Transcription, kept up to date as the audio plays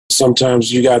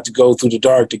sometimes you got to go through the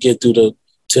dark to get through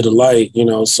to the light, you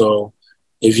know. So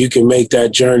if you can make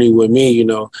that journey with me, you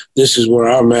know, this is where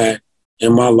I'm at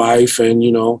in my life. And,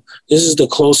 you know, this is the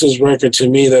closest record to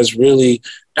me that's really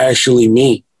actually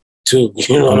me too.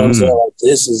 You know what I'm saying? Like,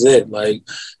 this is it. Like,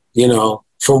 you know,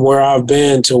 from where I've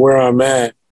been to where I'm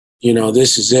at, you know,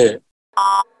 this is it.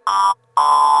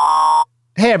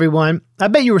 Hey, everyone. I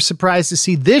bet you were surprised to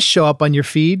see this show up on your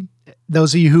feed.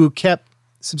 Those of you who kept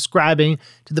subscribing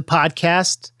to the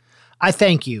podcast, I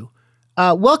thank you.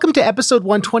 Welcome to episode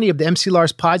 120 of the MC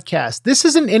Lars Podcast. This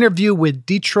is an interview with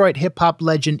Detroit hip-hop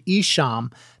legend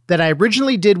Esham that I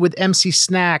originally did with MC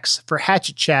Snax for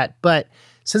Hatchet Chat, but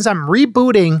since I'm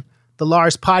rebooting the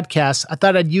Lars Podcast, I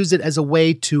thought I'd use it as a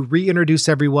way to reintroduce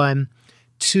everyone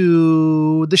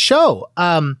to the show.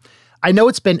 I know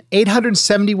it's been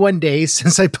 871 days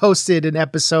since I posted an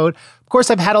episode. Of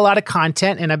course, I've had a lot of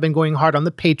content and I've been going hard on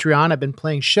the Patreon. I've been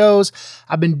playing shows.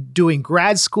 I've been doing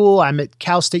grad school. I'm at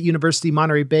Cal State University,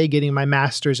 Monterey Bay, getting my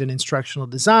master's in instructional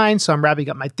design. So I'm wrapping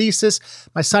up my thesis.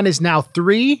 My son is now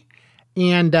 3,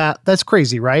 and that's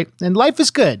crazy, right? And life is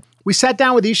good. We sat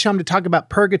down with Esham to talk about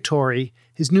Purgatory,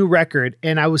 his new record,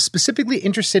 and I was specifically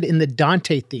interested in the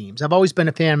Dante themes. I've always been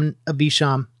a fan of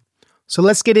Esham. So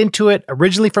let's get into it.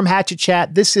 Originally from Hatchet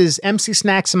Chat, this is MC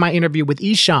Snax and my interview with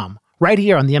Esham, right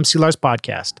here on the MC Lars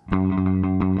Podcast.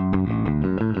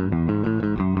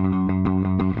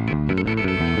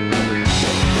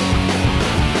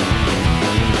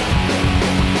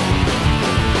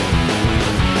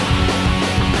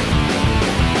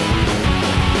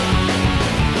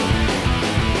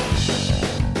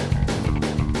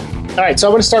 All right, so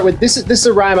I want to start with this is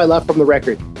a rhyme I love from the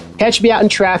record. Catch me out in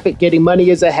traffic, getting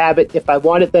money is a habit. If I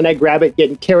want it, then I grab it,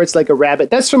 getting carrots like a rabbit.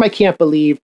 That's from I Can't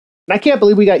Believe. And I can't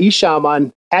believe we got Esham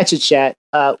on Hatchet Chat.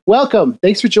 Welcome.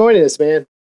 Thanks for joining us, man.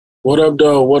 What up,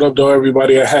 though? What up, though,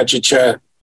 everybody at Hatchet Chat?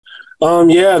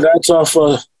 Yeah, that's off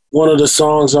of one of the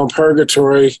songs on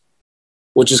Purgatory,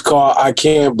 which is called I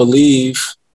Can't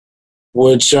Believe,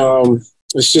 which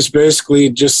it's just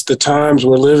basically just the times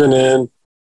we're living in.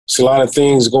 It's a lot of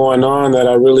things going on that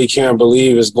I really can't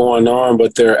believe is going on,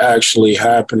 but they're actually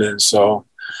happening. So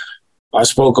I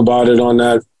spoke about it on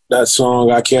that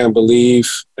song, I Can't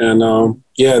Believe. And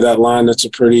yeah, that line, that's a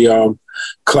pretty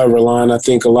clever line. I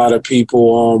think a lot of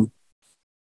people,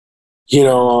 they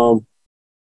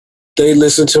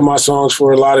listen to my songs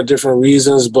for a lot of different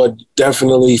reasons, but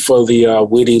definitely for the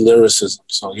witty lyricism.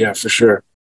 So yeah, for sure.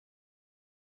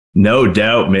 No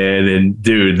doubt, man. And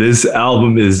dude, this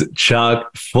album is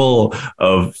chock full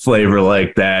of flavor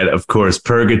like that. Of course,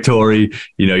 Purgatory,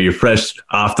 you know, you're fresh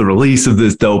off the release of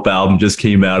this dope album, just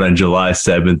came out on July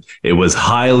 7th. It was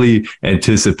highly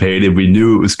anticipated. We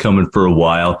knew it was coming for a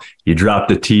while. You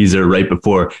dropped a teaser right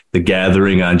before the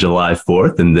gathering on July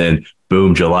 4th. And then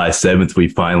boom, July 7th, we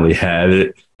finally had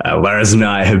it. Lars and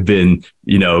I have been,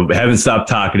 haven't stopped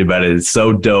talking about it. It's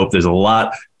so dope. There's a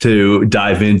lot to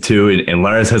dive into, and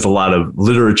Lars has a lot of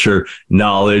literature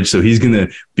knowledge. So he's going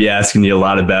to be asking you a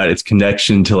lot about its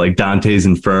connection to like Dante's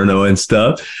Inferno and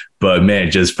stuff. But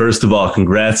man, just first of all,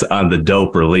 congrats on the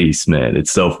dope release, man.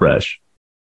 It's so fresh.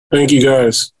 Thank you,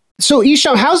 guys. So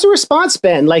Esham, how's the response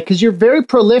been? Like, cause you're very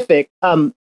prolific.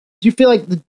 Do you feel like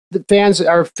the fans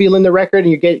are feeling the record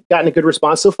and you gotten a good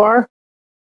response so far?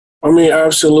 I mean,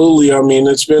 absolutely. I mean,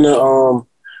 it's been a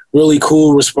really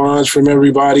cool response from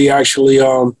everybody. Actually,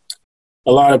 a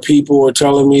lot of people are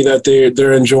telling me that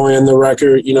they're enjoying the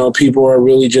record. You know, people are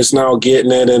really just now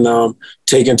getting it and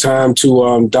taking time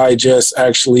to digest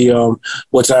actually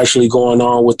what's actually going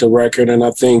on with the record. And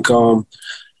I think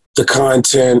the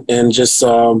content and just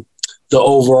the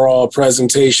overall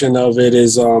presentation of it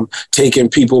is taking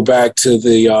people back to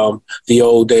the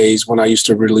old days when I used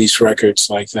to release records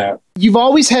like that. You've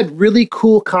always had really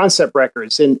cool concept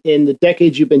records in the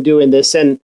decades you've been doing this.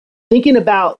 And thinking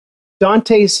about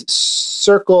Dante's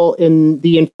circle in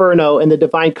the Inferno and the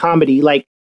Divine Comedy, like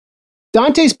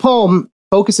Dante's poem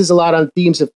focuses a lot on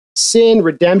themes of sin,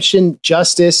 redemption,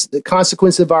 justice, the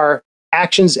consequence of our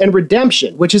actions, and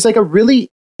redemption, which is like a really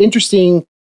interesting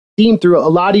theme through a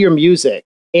lot of your music.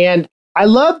 And I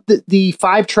love the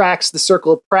 5 tracks, the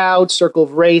Circle of Proud, Circle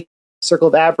of Wraith, Circle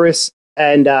of Avarice,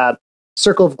 and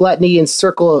Circle of Gluttony and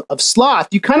Circle of Sloth.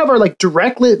 You kind of are like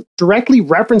directly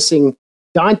referencing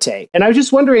Dante. And I was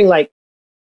just wondering, like,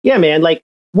 yeah, man, like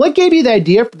what gave you the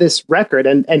idea for this record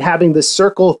and having the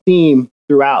circle theme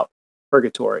throughout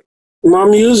Purgatory? My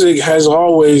music has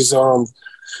always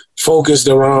focused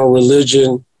around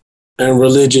religion and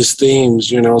religious themes,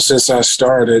 since I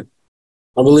started.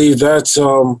 I believe that's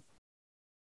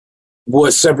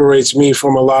what separates me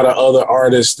from a lot of other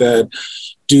artists that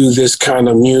do this kind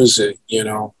of music,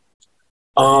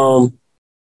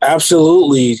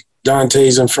 Absolutely,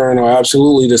 Dante's Inferno,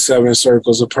 absolutely the seven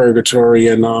circles of purgatory,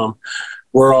 and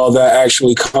where all that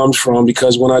actually comes from.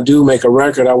 Because when I do make a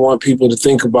record, I want people to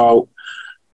think about,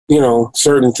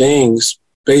 certain things,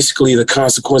 basically the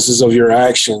consequences of your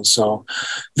actions. So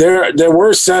there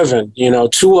were seven,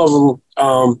 two of them,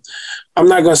 I'm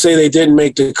not going to say they didn't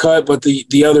make the cut, but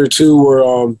the other two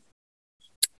were,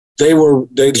 they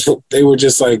were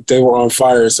just like, they were on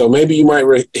fire. So maybe you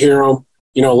might hear them,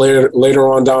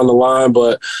 later on down the line.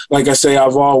 But like I say,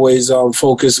 I've always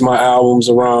focused my albums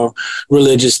around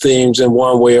religious themes in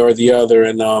one way or the other.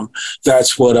 And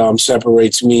that's what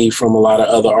separates me from a lot of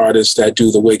other artists that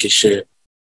do the wicked shit.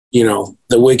 The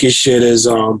wicked shit is,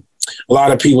 a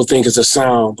lot of people think it's a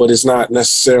sound, but it's not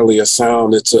necessarily a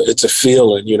sound. It's a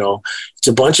feeling, it's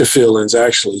a bunch of feelings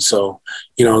actually. So,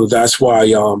 that's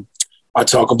why I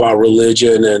talk about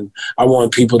religion, and I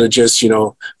want people to just,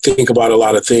 think about a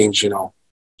lot of things,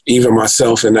 even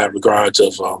myself in that regards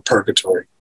of purgatory.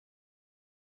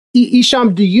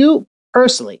 Esham, do you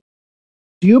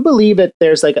believe that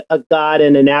there's like a God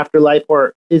and an afterlife,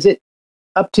 or is it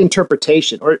up to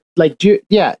interpretation? Or like, do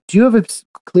you have a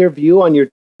clear view on your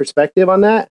perspective on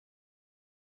that?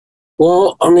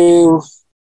 Well, I mean,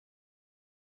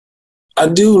 I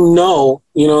do know,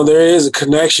 there is a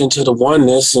connection to the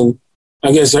oneness, and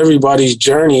I guess everybody's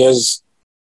journey is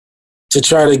to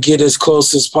try to get as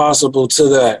close as possible to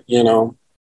that,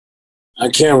 I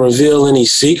can't reveal any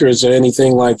secrets or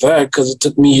anything like that because it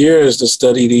took me years to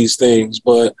study these things.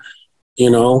 But,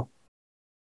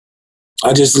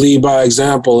 I just lead by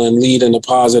example and lead in a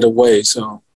positive way.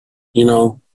 So,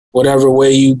 whatever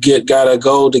way you gotta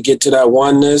go to get to that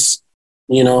oneness,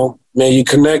 may you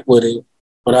connect with it.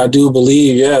 But I do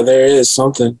believe, there is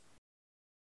something.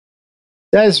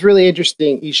 That is really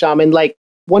interesting, Esham. And like,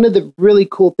 one of the really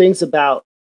cool things about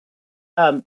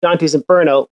Dante's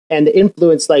Inferno and the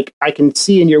influence, like I can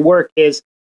see in your work, is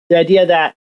the idea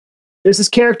that there's this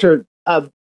character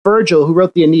of Virgil who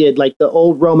wrote the Aeneid, like the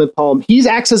old Roman poem. He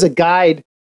acts as a guide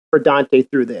for Dante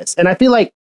through this. And I feel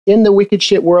like in the wicked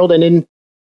shit world and in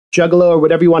Juggalo or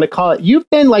whatever you want to call it, you've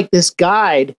been like this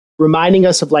guide reminding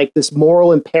us of like this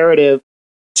moral imperative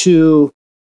to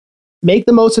make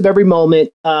the most of every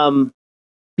moment,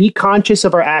 be conscious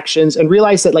of our actions, and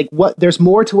realize that like there's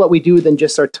more to what we do than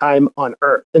just our time on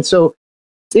earth. And so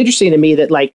it's interesting to me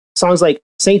that like songs like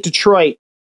Saint Detroit,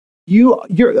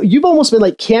 you've almost been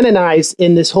like canonized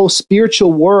in this whole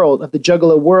spiritual world of the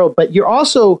Juggalo world, but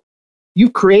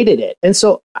you've created it. And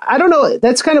so I don't know,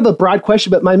 that's kind of a broad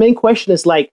question, but my main question is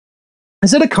like,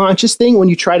 is it a conscious thing when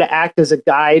you try to act as a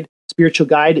guide, spiritual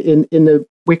guide in the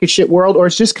wicked shit world? Or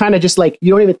it's just kind of just like,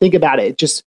 you don't even think about it. It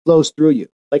just flows through you.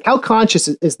 Like, how conscious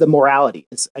is the morality?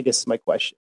 I guess is my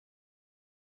question.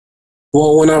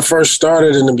 Well, when I first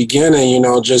started in the beginning,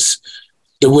 just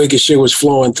the wicked shit was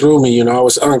flowing through me. I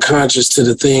was unconscious to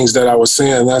the things that I was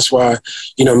saying. That's why,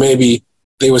 maybe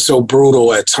they were so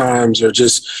brutal at times, or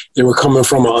just they were coming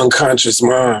from an unconscious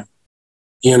mind.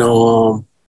 The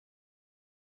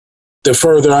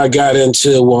further I got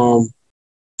into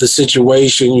the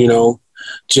situation,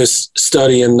 just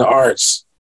studying the arts,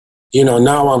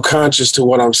 now I'm conscious to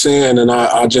what I'm saying, and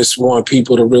I just want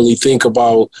people to really think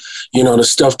about, the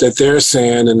stuff that they're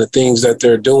saying and the things that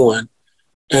they're doing.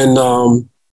 And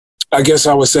I guess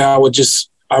I would say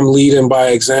I'm leading by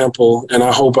example, and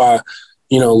I hope I,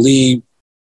 lead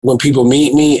when people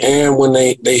meet me and when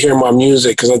they hear my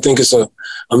music, because I think it's a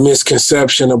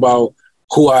misconception about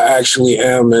who I actually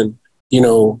am and,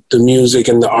 the music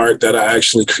and the art that I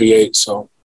actually create. So.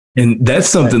 And that's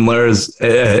something Lars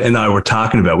and I were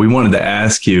talking about. We wanted to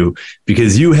ask you,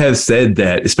 because you have said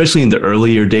that, especially in the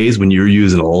earlier days when you were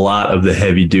using a lot of the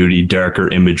heavy duty, darker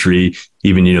imagery,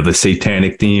 even, the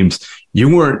satanic themes,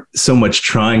 you weren't so much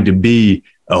trying to be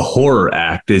a horror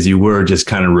act as you were just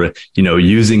kind of,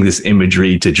 using this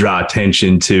imagery to draw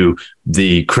attention to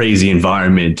the crazy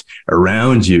environment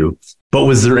around you. But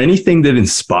was there anything that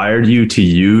inspired you to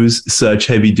use such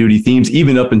heavy duty themes,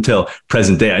 even up until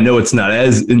present day? I know it's not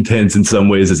as intense in some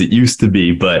ways as it used to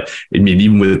be, but I mean,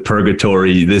 even with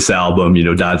Purgatory, this album,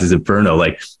 Dante's Inferno,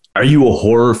 like, are you a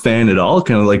horror fan at all?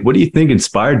 Kind of like, what do you think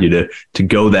inspired you to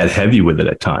go that heavy with it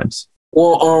at times?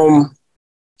 Well,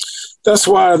 that's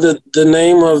why the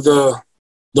name of the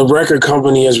record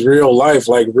company is Real Life.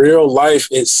 Like, real life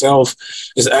itself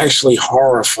is actually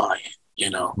horrifying,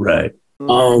 Right.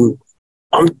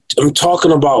 I'm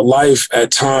talking about life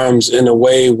at times in a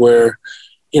way where,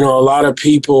 a lot of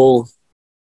people,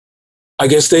 I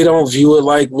guess they don't view it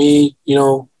like me,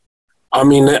 I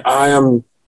mean, I am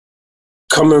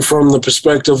coming from the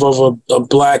perspective of a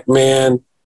Black man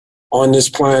on this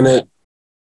planet,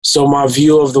 So my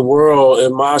view of the world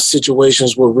and my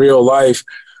situations with real life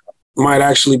might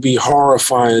actually be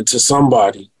horrifying to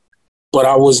somebody. But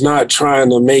I was not trying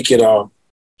to make it a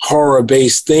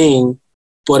horror-based thing,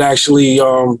 but actually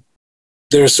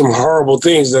there's some horrible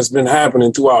things that's been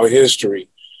happening throughout history.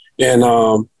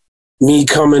 And me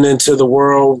coming into the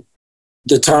world,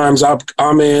 the times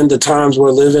I'm in, the times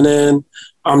we're living in,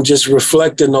 I'm just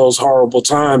reflecting those horrible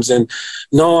times. And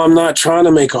no, I'm not trying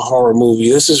to make a horror movie.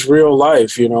 This is real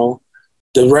life, you know.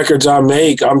 The records I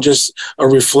make, I'm just a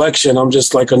reflection. I'm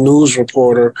just like a news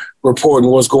reporter reporting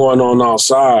what's going on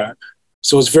outside.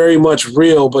 So it's very much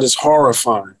real, but it's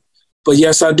horrifying. But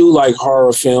yes, I do like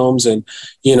horror films and,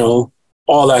 you know,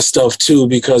 all that stuff too,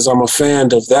 because I'm a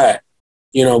fan of that,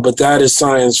 you know, but that is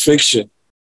science fiction.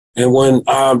 And when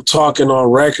I'm talking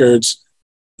on records,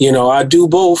 you know, I do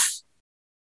both.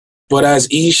 But as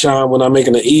Esham, when I'm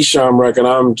making an Esham record,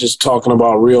 I'm just talking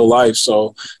about real life.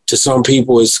 So to some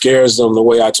people, it scares them the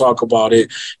way I talk about it,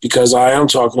 because I am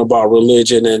talking about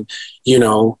religion and, you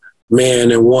know, man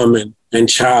and woman and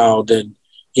child and,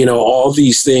 you know, all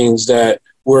these things that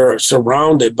we're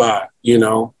surrounded by, you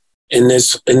know, in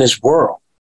this world.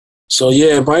 So,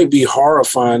 yeah, it might be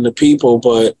horrifying to people,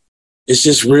 but it's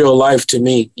just real life to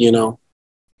me, you know.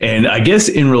 And I guess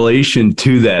in relation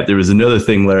to that, there was another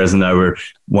thing Lars and I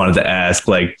wanted to ask,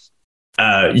 like,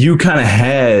 you kind of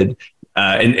had,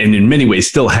 and in many ways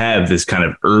still have this kind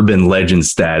of urban legend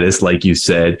status. Like you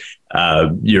said,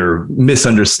 you're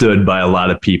misunderstood by a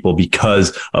lot of people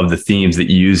because of the themes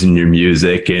that you use in your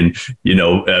music. And, you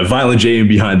know, Violent J and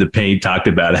Behind the Paint talked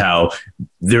about how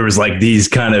there was like these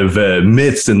kind of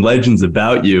myths and legends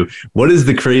about you. What is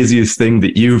the craziest thing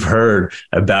that you've heard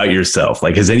about yourself?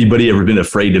 Like, has anybody ever been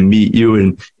afraid to meet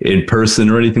you in person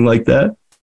or anything like that?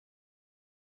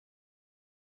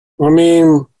 I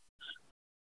mean,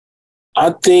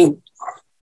 I think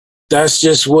that's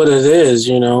just what it is,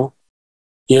 you know.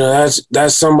 You know,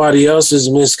 that's somebody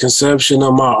else's misconception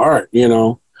of my art, you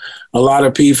know. A lot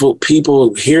of people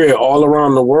hear it all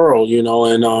around the world, you know,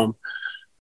 and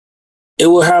it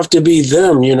will have to be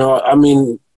them, you know. I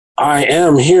mean, I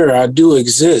am here, I do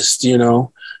exist, you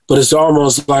know, but it's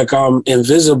almost like I'm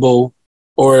invisible,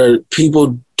 or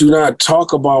people do not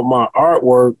talk about my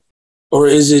artwork, or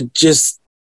is it just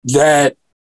that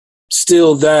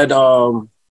still that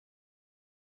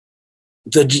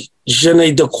the je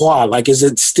ne sais quoi, like, is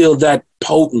it still that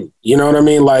potent? You know what I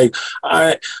mean? Like,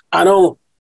 I don't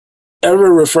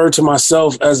ever refer to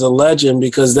myself as a legend,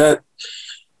 because that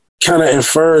kind of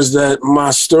infers that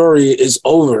my story is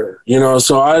over, you know?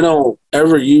 So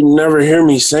you never hear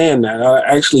me saying that. I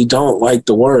actually don't like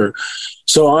the word.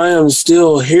 So I am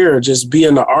still here just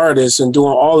being the artist and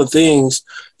doing all the things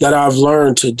that I've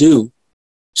learned to do.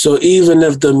 So even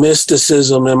if the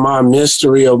mysticism and my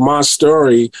mystery of my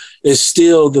story is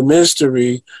still the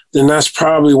mystery, then that's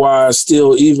probably why I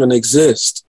still even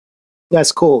exist.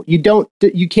 That's cool. You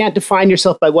can't define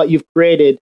yourself by what you've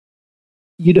created.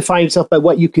 You define yourself by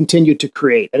what you continue to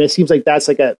create. And it seems like that's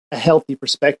like a healthy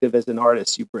perspective as an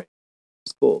artist you bring.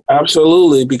 It's cool.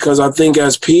 Absolutely. Because I think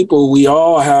as people, we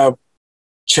all have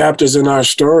chapters in our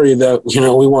story that, you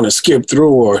know, we want to skip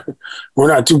through, or we're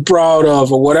not too proud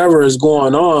of, or whatever is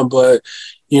going on. But,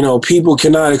 you know, people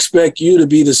cannot expect you to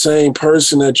be the same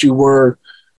person that you were,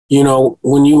 you know,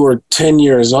 when you were 10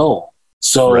 years old.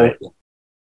 So, right.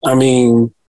 I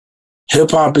mean, hip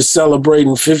hop is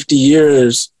celebrating 50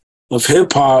 years of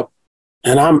hip hop,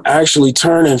 and I'm actually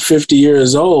turning 50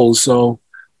 years old. So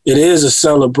it is a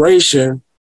celebration,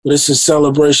 but it's a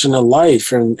celebration of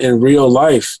life and real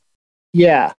life.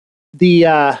 Yeah.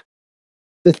 The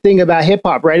thing about hip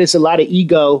hop, right? It's a lot of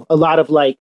ego, a lot of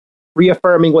like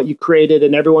reaffirming what you created,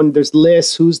 and everyone, there's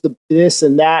lists, who's the this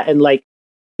and that. And like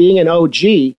being an OG,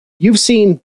 you've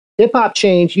seen hip hop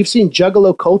change, you've seen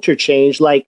Juggalo culture change,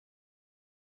 like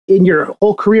in your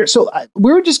whole career. So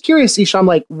we were just curious, Esham,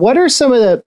 like, what are some of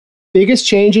the biggest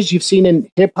changes you've seen in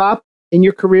hip hop in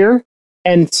your career,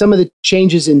 and some of the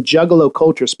changes in Juggalo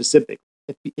culture specifically,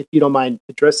 if you don't mind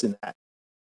addressing that?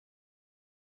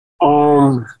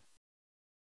 I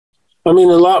mean,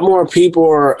 a lot more people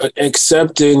are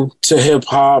accepting to hip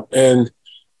hop, and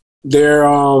they're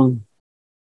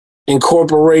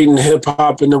incorporating hip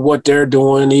hop into what they're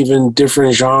doing, even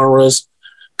different genres,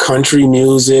 country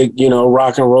music, you know,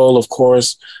 rock and roll, of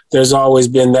course. There's always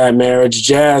been that marriage,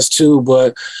 jazz too.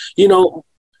 But, you know,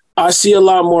 I see a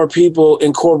lot more people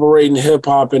incorporating hip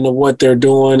hop into what they're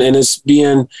doing, and it's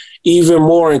being even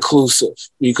more inclusive,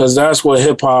 because that's what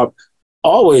hip hop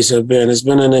always have been. It's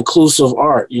been an inclusive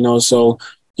art, you know, so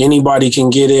anybody can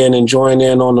get in and join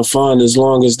in on the fun, as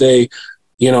long as they,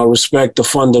 you know, respect the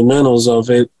fundamentals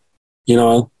of it. You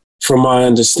know, from my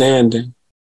understanding.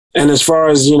 And as far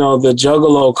as, the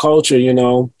Juggalo culture,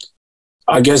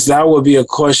 I guess that would be a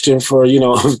question for,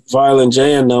 Violent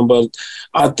J and them. But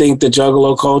I think the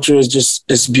Juggalo culture is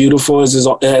just as beautiful as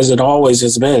it always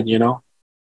has been,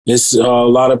 It's a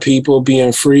lot of people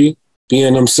being free,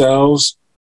 being themselves,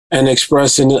 and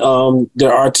expressing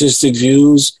their artistic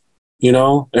views.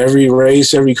 Every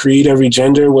race, every creed, every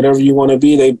gender, whatever you want to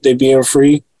be, they being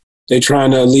free. They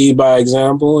trying to lead by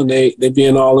example, and they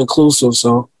being all inclusive.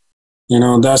 So,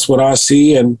 that's what I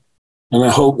see, and I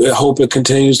hope it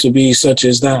continues to be such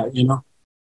as that.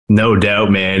 No doubt,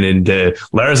 man. And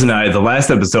Lars and I, the last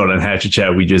episode on Hatchet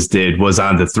Chat we just did was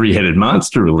on the Three-Headed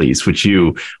Monster release, which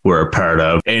you were a part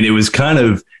of, and it was kind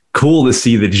of cool to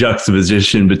see the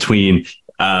juxtaposition between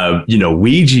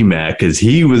Ouija Mac, because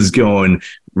he was going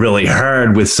really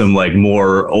hard with some like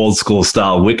more old school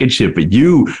style wicked shit, but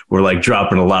you were like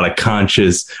dropping a lot of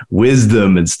conscious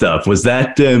wisdom and stuff. Was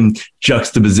that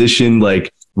juxtaposition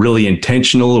like really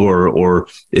intentional, or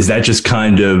is that just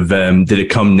kind of did it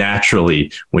come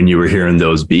naturally when you were hearing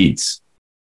those beats?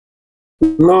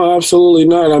 No, absolutely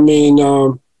not. I mean,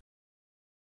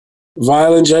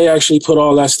 Violent J actually put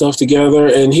all that stuff together,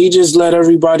 and he just let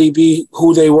everybody be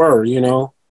who they were,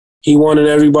 He wanted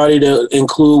everybody to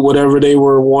include whatever they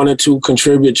wanted to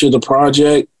contribute to the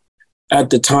project at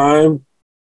the time.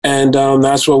 And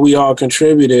that's what we all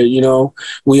contributed.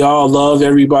 We all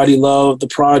everybody loved the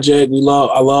project. I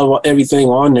love everything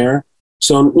on there.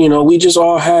 So, we just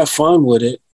all had fun with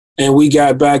it. And we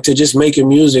got back to just making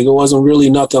music. It wasn't really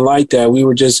nothing like that. We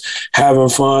were just having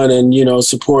fun and,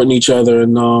 supporting each other.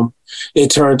 And it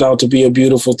turned out to be a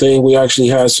beautiful thing. We actually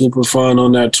had super fun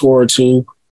on that tour too,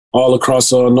 all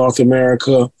across North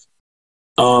America.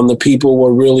 The people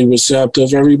were really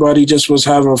receptive. Everybody just was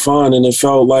having fun. And it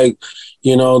felt like,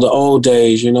 the old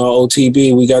days,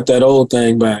 OTB, we got that old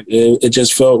thing back. It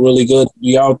just felt really good to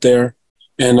be out there.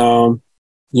 And,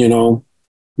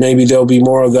 maybe there'll be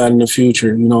more of that in the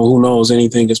future. Who knows?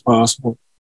 Anything is possible.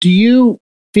 Do you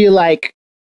feel like,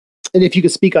 and if you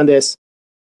could speak on this,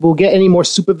 we'll get any more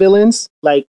supervillains?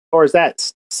 Or is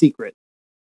that secret?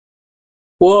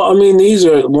 Well, I mean, these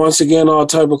are, once again, all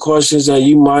type of questions that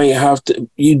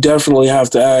you definitely have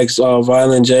to ask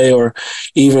Violent J or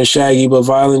even Shaggy, but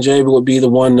Violent J would be the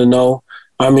one to know.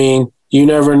 I mean, you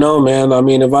never know, man. I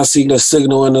mean, if I see the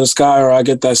signal in the sky or I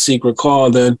get that secret call,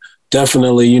 then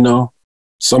definitely,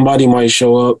 somebody might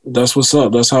show up. That's what's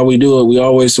up. That's how we do it. We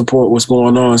always support what's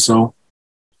going on. So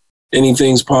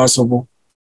anything's possible.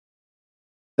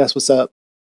 That's what's up.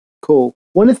 Cool.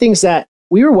 One of the things that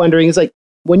we were wondering is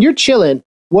when you're chilling,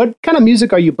 what kind of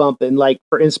music are you bumping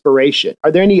for inspiration?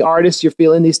 Are there any artists you're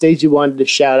feeling these days you wanted to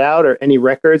shout out, or any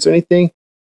records or anything?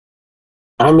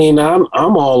 I mean, I'm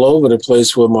all over the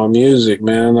place with my music,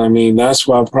 man. I mean, that's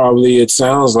why probably it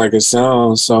sounds like it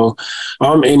sounds. So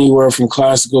I'm anywhere from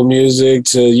classical music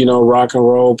to, rock and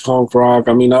roll, punk rock.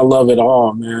 I mean, I love it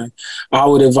all, man. I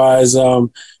would advise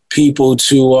people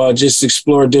to just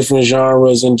explore different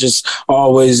genres and just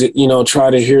always, try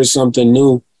to hear something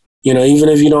new. Even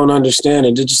if you don't understand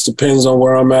it, it just depends on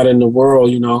where I'm at in the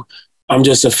world. I'm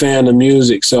just a fan of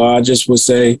music. So I just would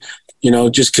say,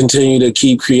 just continue to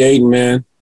keep creating, man.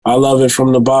 I love it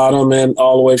from the bottom and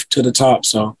all the way to the top.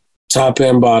 So top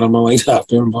and bottom. I like top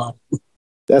and bottom.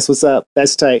 That's what's up.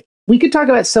 That's tight. We could talk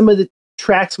about some of the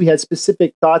tracks we had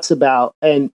specific thoughts about,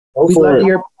 and we'd love to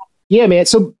hear. Yeah, man.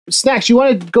 So Snax, you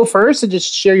want to go first and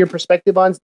just share your perspective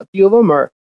on a few of them,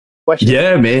 or questions?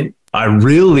 Yeah, man. I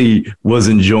really was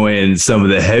enjoying some of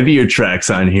the heavier tracks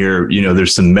on here.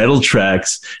 There's some metal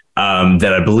tracks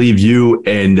that I believe you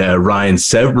and Ryan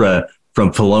Sevra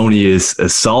from Felonious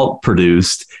Assault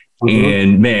produced. Mm-hmm.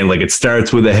 And man, it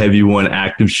starts with a heavy one.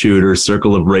 Active Shooter,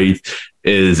 Circle of Wraith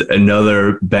is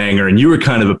another banger. And you were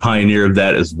kind of a pioneer of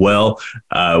that as well,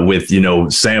 with,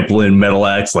 sampling metal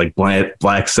acts like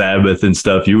Black Sabbath and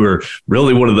stuff. You were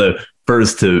really one of the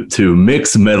first to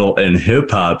mix metal and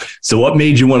hip hop. So what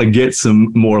made you want to get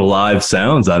some more live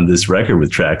sounds on this record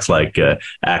with tracks like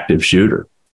Active Shooter?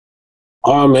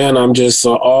 Oh man, I'm just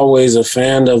always a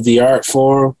fan of the art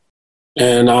form.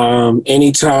 And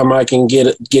anytime I can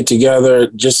get together,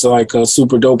 just like a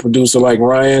super dope producer like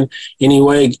Ryan,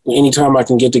 anytime I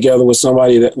can get together with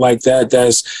somebody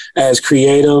that's as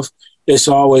creative, it's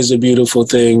always a beautiful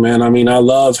thing, man. I mean, I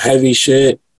love heavy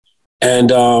shit.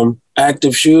 And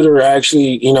Active Shooter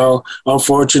actually,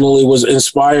 unfortunately was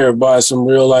inspired by some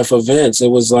real life events. It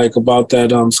was about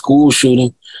that school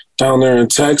shooting down there in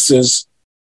Texas,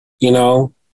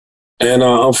 And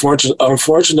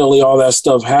unfortunately, all that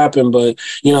stuff happened. But,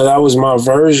 that was my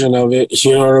version of it.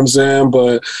 You know what I'm saying?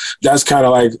 But that's kind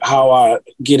of like how I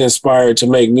get inspired to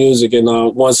make music. And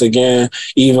once again,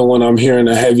 even when I'm hearing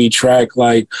a heavy track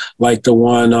like the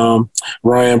one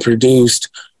Ryan produced,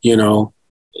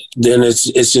 then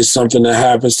it's just something that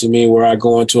happens to me where I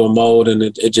go into a mode and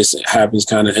it just happens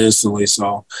kind of instantly.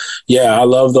 So, yeah, I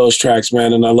love those tracks,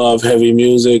 man. And I love heavy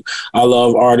music. I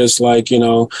love artists like,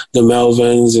 the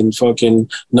Melvins and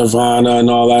fucking Nirvana and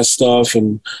all that stuff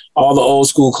and all the old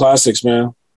school classics,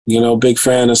 man. Big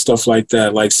fan of stuff like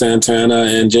that, like Santana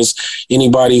and just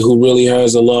anybody who really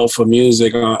has a love for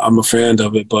music. I'm a fan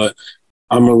of it, but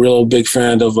I'm a real big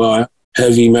fan of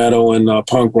heavy metal and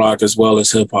punk rock as well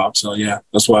as hip hop. So yeah,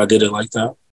 that's why I did it like that.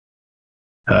 All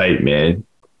right, man.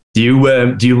 Do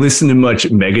you listen to much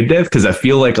Megadeth? Because I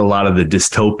feel like a lot of the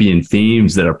dystopian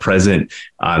themes that are present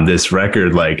on this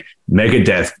record, like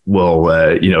Megadeth will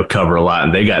cover a lot,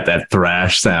 and they got that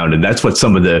thrash sound, and that's what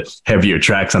some of the heavier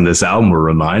tracks on this album were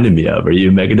reminding me of. Are you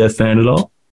a Megadeth fan at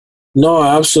all? No,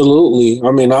 absolutely.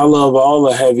 I mean, I love all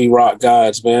the heavy rock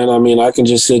gods, man. I mean, I can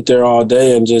just sit there all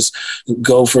day and just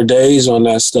go for days on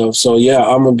that stuff. So, yeah,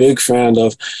 I'm a big fan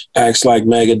of acts like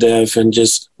Megadeth and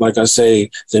just, like I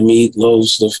say, the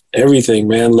Meatloafs, everything,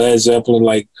 man. Led Zeppelin,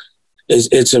 like,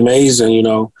 it's amazing,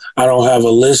 I don't have a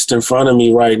list in front of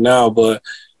me right now, but,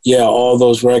 yeah, all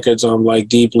those records, I'm, like,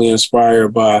 deeply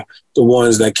inspired by the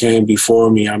ones that came before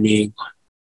me. I mean,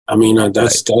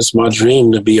 that's my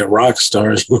dream, to be a rock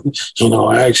star,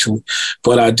 actually.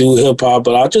 But I do hip hop,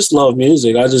 but I just love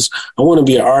music. I want to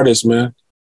be an artist, man.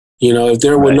 If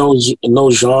there were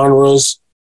no genres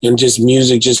and just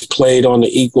music just played on the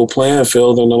equal playing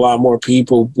field, then a lot more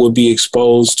people would be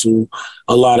exposed to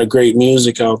a lot of great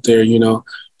music out there.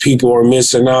 People are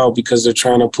missing out because they're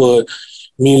trying to put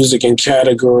music in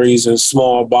categories and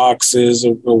small boxes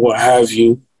or what have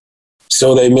you.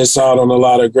 So they miss out on a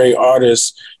lot of great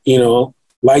artists,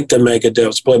 like the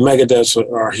Megadeths. But Megadeths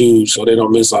are huge, so they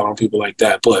don't miss out on people like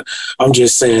that. But I'm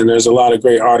just saying there's a lot of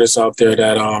great artists out there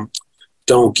that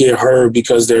don't get heard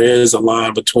because there is a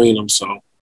line between them. So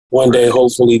one day,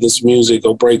 hopefully, this music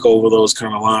will break over those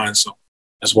kind of lines. So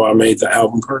that's why I made the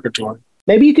album Purgatory.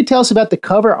 Maybe you could tell us about the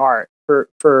cover art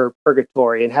for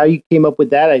Purgatory and how you came up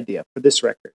with that idea for this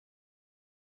record.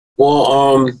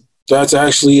 Well, that's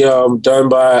actually done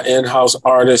by an in-house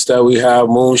artist that we have.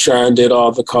 Moonshine did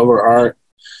all the cover art.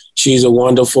 She's a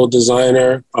wonderful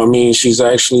designer. I mean, she's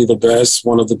actually the best,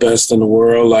 one of the best in the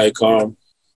world. Like,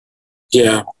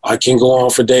 yeah, I can go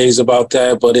on for days about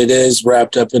that, but it is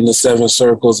wrapped up in the 7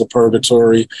 circles of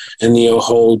Purgatory and the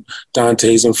whole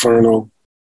Dante's Inferno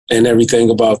and everything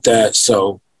about that.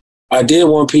 So I did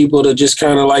want people to just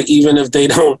kind of like, even if they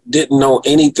didn't know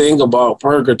anything about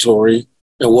Purgatory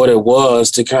and what it was,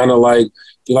 to kind of like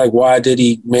be like, why did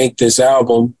he make this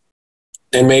album?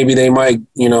 And maybe they might,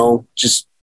 just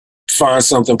find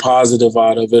something positive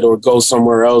out of it or go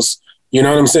somewhere else. You know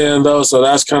what I'm saying, though? So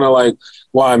that's kind of like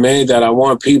why I made that. I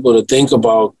want people to think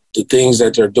about the things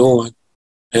that they're doing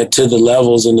and to the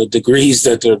levels and the degrees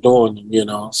that they're doing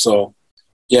them, So,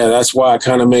 yeah, that's why I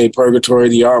kind of made Purgatory.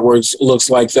 The artwork looks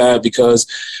like that because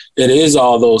it is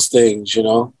all those things,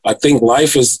 I think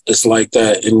life is like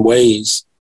that in ways.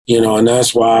 And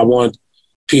that's why I want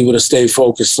people to stay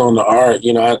focused on the art.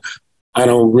 I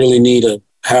don't really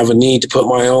have a need to put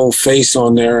my own face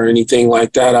on there or anything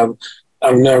like that.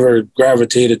 I've never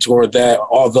gravitated toward that,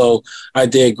 although I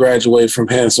did graduate from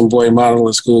Handsome Boy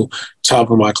Modeling School,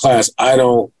 top of my class. I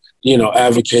don't,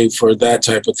 advocate for that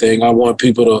type of thing. I want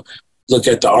people to look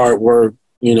at the artwork,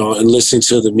 and listen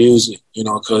to the music,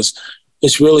 because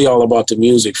it's really all about the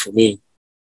music for me.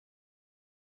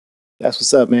 That's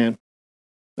what's up, man.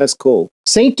 That's cool.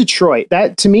 Saint Detroit,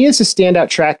 that to me is a standout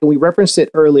track, and we referenced it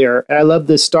earlier. And I love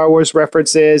the Star Wars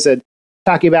references and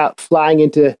talking about flying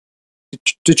into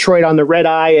Detroit on the red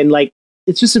eye, and like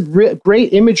it's just a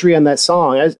great imagery on that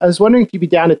song. I was wondering if you'd be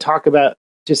down to talk about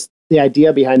just the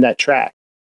idea behind that track.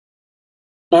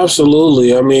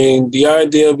 Absolutely. I mean, the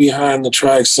idea behind the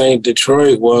track Saint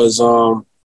Detroit was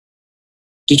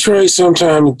Detroit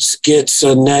sometimes gets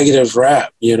a negative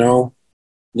rap,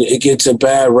 It gets a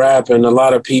bad rap, and a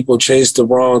lot of people chase the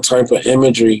wrong type of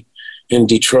imagery in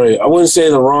Detroit. I wouldn't say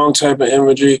the wrong type of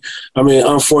imagery. I mean,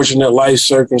 unfortunate life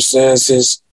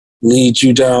circumstances lead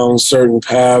you down certain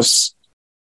paths.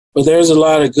 But there's a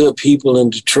lot of good people in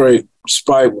Detroit,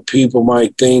 despite what people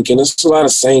might think. And there's a lot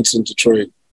of saints in Detroit.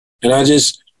 And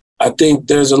I think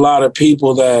there's a lot of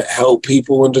people that help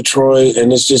people in Detroit,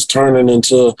 and it's just turning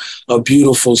into a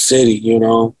beautiful city,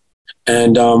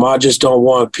 And I just don't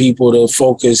want people to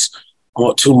focus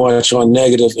too much on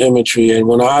negative imagery. And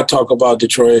when I talk about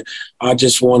Detroit, I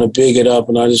just want to big it up,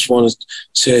 and I just want to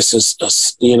say it's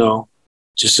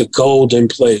just a golden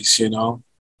place,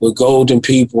 with golden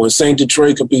people. And St.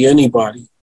 Detroit could be anybody.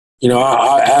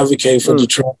 I advocate for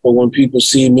Detroit, but when people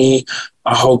see me,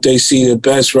 I hope they see the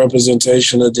best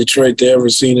representation of Detroit they ever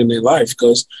seen in their life,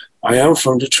 because I am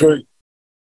from Detroit.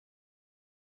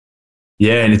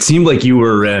 Yeah, and it seemed like you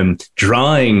were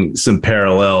drawing some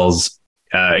parallels,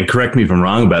 and correct me if I'm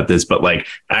wrong about this, but like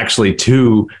actually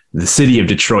to the city of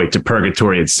Detroit, to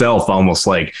Purgatory itself, almost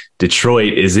like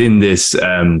Detroit is in this,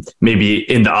 maybe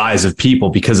in the eyes of people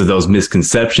because of those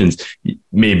misconceptions,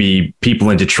 maybe people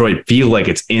in Detroit feel like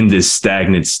it's in this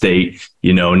stagnant state,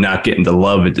 not getting the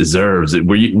love it deserves.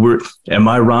 Am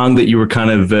I wrong that you were kind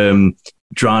of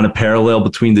drawing a parallel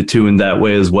between the two in that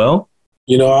way as well?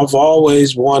 I've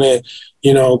always wanted,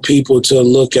 people to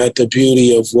look at the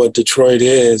beauty of what Detroit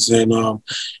is. And,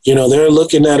 they're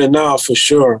looking at it now for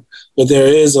sure. But there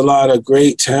is a lot of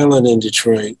great talent in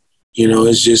Detroit.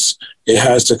 It's just, it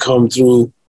has to come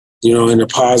through, in a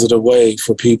positive way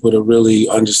for people to really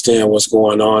understand what's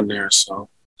going on there. So,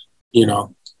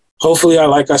 hopefully,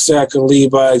 like I said, I can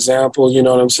lead by example. You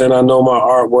know what I'm saying? I know my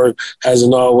artwork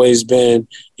hasn't always been,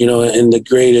 in the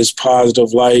greatest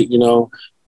positive light.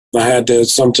 I had to,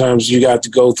 sometimes you got to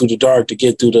go through the dark to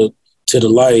get through to the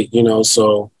light,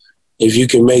 so if you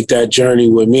can make that journey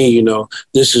with me,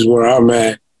 this is where I'm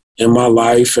at in my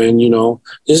life. And,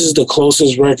 this is the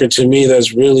closest record to me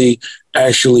that's really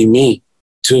actually me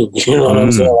too. You know what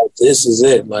I'm saying? Like, this is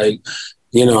it. Like,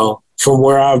 from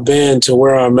where I've been to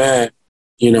where I'm at,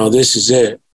 this is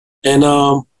it.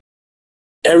 And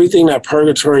everything that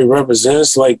Purgatory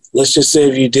represents, like, let's just say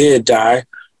if you did die,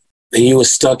 and you were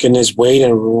stuck in this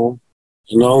waiting room,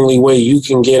 and the only way you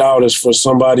can get out is for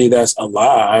somebody that's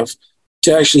alive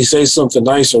to actually say something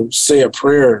nice or say a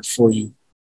prayer for you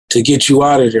to get you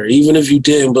out of there, even if you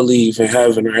didn't believe in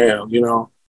heaven or hell,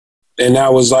 And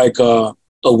that was like a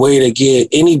way to get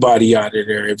anybody out of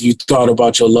there. If you thought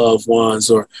about your loved ones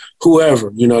or whoever,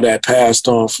 that passed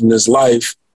on from this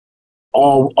life,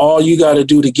 all you got to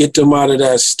do to get them out of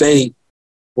that state,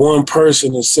 one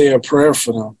person, is say a prayer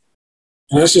for them.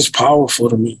 And that's just powerful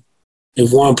to me.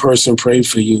 If one person prayed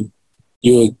for you,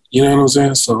 you know what I'm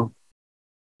saying? So,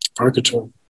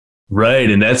 Purgatory. Right.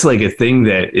 And that's like a thing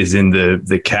that is in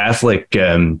the Catholic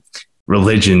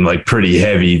religion, like pretty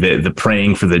heavy, the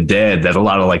praying for the dead, that a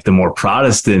lot of like the more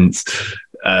Protestants,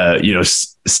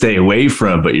 stay away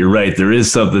from. But you're right. There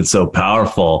is something so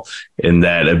powerful in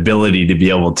that ability to be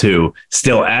able to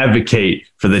still advocate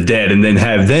for the dead and then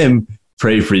have them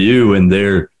pray for you when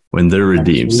they're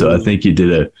redeemed. Absolutely. So I think you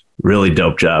did a really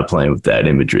dope job playing with that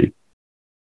imagery.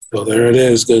 Well, there it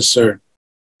is. Good, sir.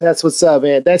 That's what's up,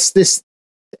 man. That's this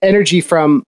energy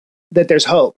from that there's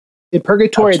hope. In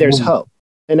Purgatory, Absolutely. There's hope.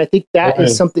 And I think that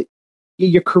is something,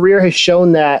 your career has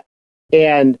shown that.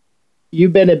 And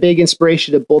you've been a big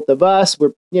inspiration to both of us.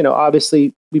 We're,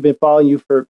 obviously we've been following you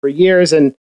for years.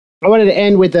 And I wanted to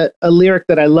end with a lyric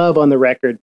that I love on the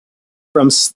record from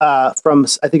I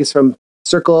think it's from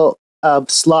Circle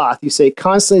of Sloth. You say,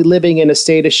 constantly living in a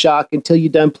state of shock until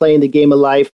you're done playing the game of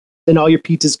life, then all your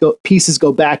pieces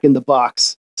go back in the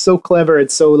box. So clever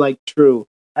and so like true.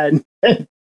 And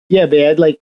yeah, man,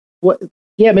 like what?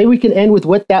 Yeah, maybe we can end with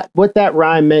what that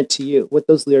rhyme meant to you, what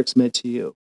those lyrics meant to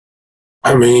you.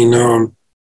 I mean,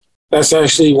 that's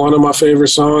actually one of my favorite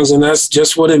songs, and that's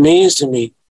just what it means to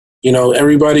me.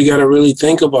 Everybody got to really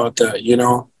think about that.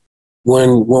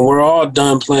 When we're all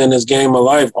done playing this game of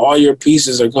life, all your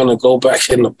pieces are going to go back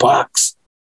in the box.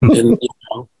 And,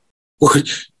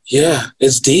 yeah,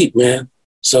 it's deep, man.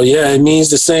 So, yeah, it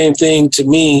means the same thing to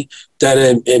me that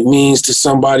it means to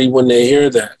somebody when they hear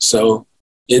that. So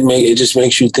it just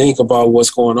makes you think about what's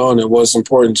going on and what's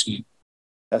important to you.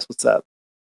 That's what's up.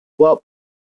 Well,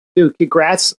 dude,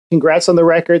 congrats on the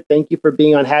record. Thank you for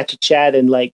being on Hatchet Chat and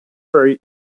like for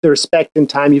the respect and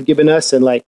time you've given us, and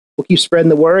like we'll keep spreading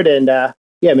the word. And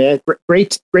yeah, man,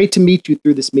 great to meet you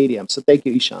through this medium. So thank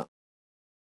you, Esham.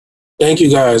 Thank you,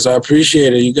 guys. I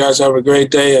appreciate it. You guys have a great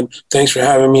day, and thanks for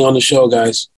having me on the show,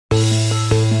 guys.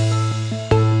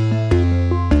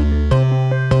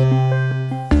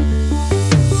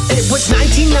 It was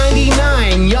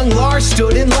 1999, young Lars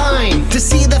stood in line to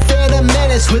see the Phantom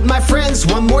Menace with my friends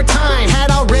one more time. Had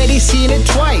already seen it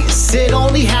twice, it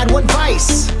only had one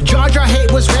vice. Jar Jar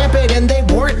hate was rampant and they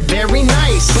weren't very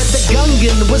nice. But the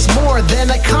Gungan was more than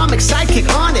a comic sidekick,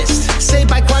 honest. Saved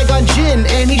by Qui-Gon Jinn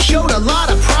and he showed a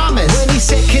lot of promise. When he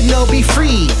set Kenobi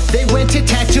free, they went to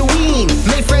Tatooine.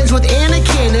 Made friends with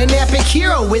Anakin, an epic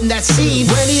hero in that scene.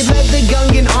 When he led the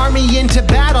Gungan army into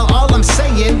battle, all I'm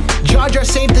saying, Jar Jar Jar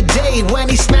saved the day when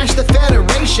he smashed the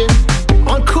Federation.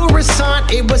 On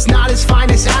Coruscant, it was not his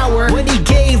finest hour when he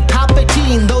gave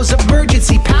Palpatine those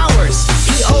emergency powers.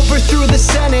 He overthrew the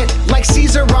Senate like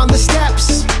Caesar on the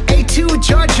steps. A2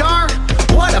 Jar Jar,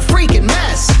 what a freaking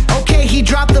mess. Okay, he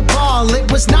dropped the ball,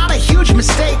 it was not a huge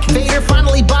mistake. Vader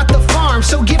finally bought the farm,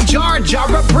 so give Jar Jar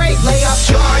a break. Lay off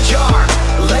Jar Jar,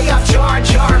 lay off Jar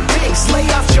Jar Binks. Lay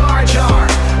off Jar Jar,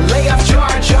 lay off Jar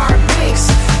Jar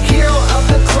Binks. Hero of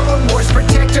the Clone Wars,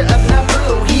 protector of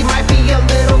Naboo. He might be a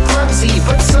little clumsy,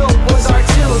 but so was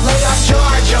R2. Lay off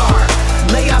Jar Jar,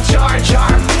 lay off Jar Jar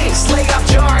Binks. Lay off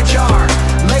Jar Jar,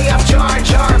 lay off Jar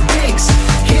Jar Binks.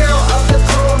 Hero of the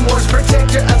Clone Wars,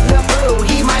 protector of Naboo.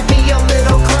 He might be a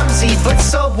little clumsy, but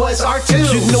so was R2.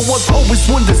 You know, I've always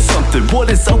wondered something. What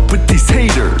is up with these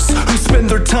haters who spend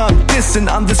their time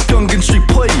dissing on this Gungan Street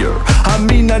player? I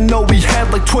mean, I know he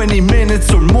had like 20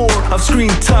 minutes or more of screen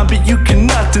time, but you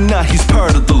cannot deny he's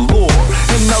part of the lore.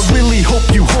 And I really hope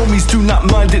you homies do not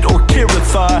mind it or care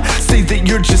if I say that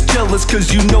you're just jealous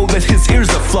cause you know that his ears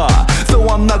are fly. Though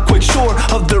I'm not quite sure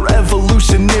of their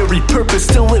evolutionary purpose,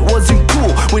 still it wasn't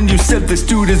cool when you said this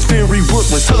dude is very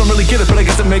worthless. I don't really get it, but I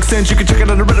guess it makes sense. You can check it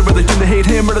on Reddit where they tend to hate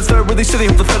him, or that's where they setting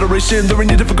up the Federation. There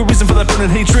ain't a difficult reason for that burning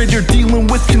hatred. You're dealing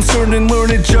with concern and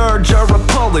learned Jar Jar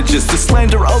apologist. The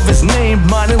slander of his name,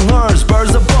 mine and Lars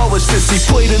bars abolish this. He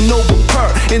played a noble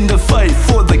part in the fight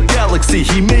for the galaxy.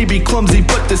 He may be clumsy,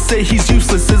 but to say he's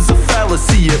useless is a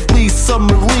fallacy. At least some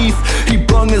relief, he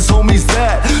brung his homies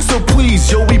that. So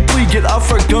please, yo, we please get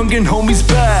off our Gungan homies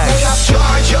back. Lay off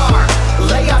Jar Jar,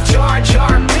 lay off Jar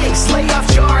Jar Binks. Lay off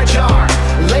Jar Jar,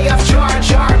 lay off Jar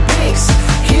Jar Binks.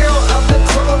 Hero of the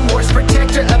Clone Wars,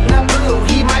 protector of Naboo.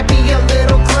 He might be a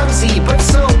little clumsy, but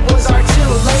so was R2.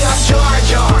 Lay off Jar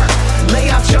Jar, lay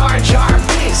off Jar Jar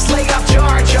Binks. Lay off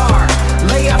Jar Jar,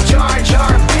 lay off Jar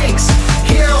Jar Binks.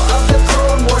 Hero of the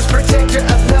Clone Wars, protector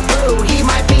of Naboo. He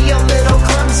might be a little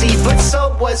clumsy, but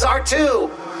so was R2.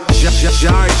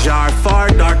 Jar Jar, far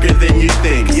darker than you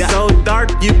think. Yeah. So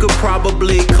dark you could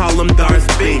probably call him Darth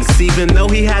Binks. Even though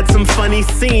he had some funny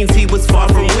scenes, he was far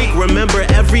from weak. Remember,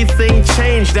 everything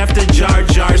changed after Jar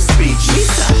Jar's speech.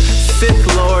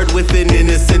 Sith Lord with an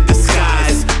innocent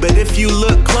disguise, but if you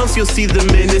look close, you'll see the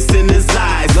menace in his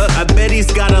eyes. Look, I bet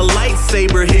he's got a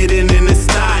lightsaber hidden in his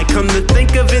thigh. Come to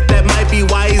think of it, that might be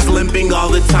why he's limping all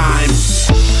the time.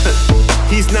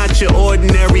 He's not your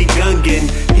ordinary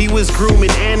Gungan. He was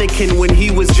grooming Anakin when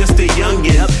he was just a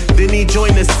youngin'. Then he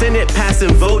joined the Senate,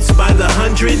 passing votes by the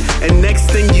 100. And next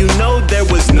thing you know, there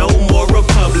was no more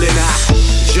Republic.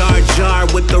 Jar Jar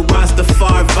with the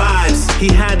Rastafari vibes. He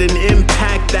had an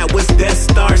impact that was Death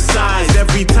Star sized.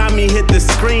 Every time he hit the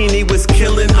screen, he was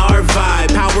killing our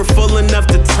vibe. Powerful enough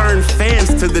to turn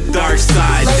fans to the dark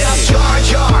side. Lay off Jar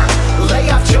Jar, lay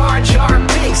off Jar Jar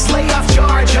Binks. Lay off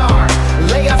Jar Jar,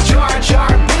 lay off Jar Jar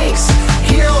Binks.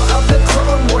 Hero of the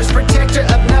Clone Wars, protector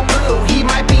of Naboo. He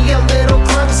might be a little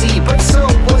clumsy, but so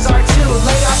was R2.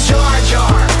 Lay off Jar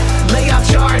Jar, lay off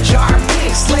Jar Jar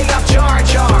Binks. Lay off Jar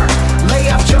Jar, lay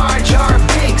off Jar Jar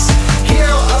Binks.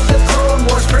 Hero of the Clone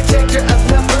Wars, protector of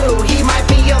Naboo. He might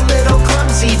be a little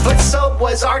clumsy, but so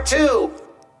was R2.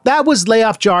 That was Lay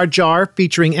Off Jar Jar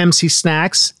featuring MC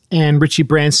Snax and Richie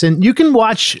Branson. You can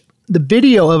watch the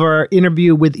video of our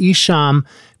interview with Esham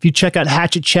if you check out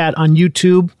Hatchet Chat on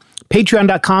YouTube.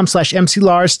 Patreon.com/MC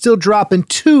Lars, still dropping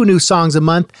 2 new songs a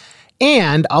month.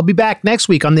 And I'll be back next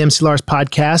week on the MC Lars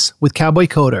Podcast with Cowboy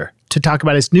Coder to talk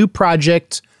about his new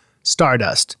project,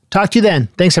 Stardust. Talk to you then.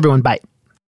 Thanks, everyone. Bye.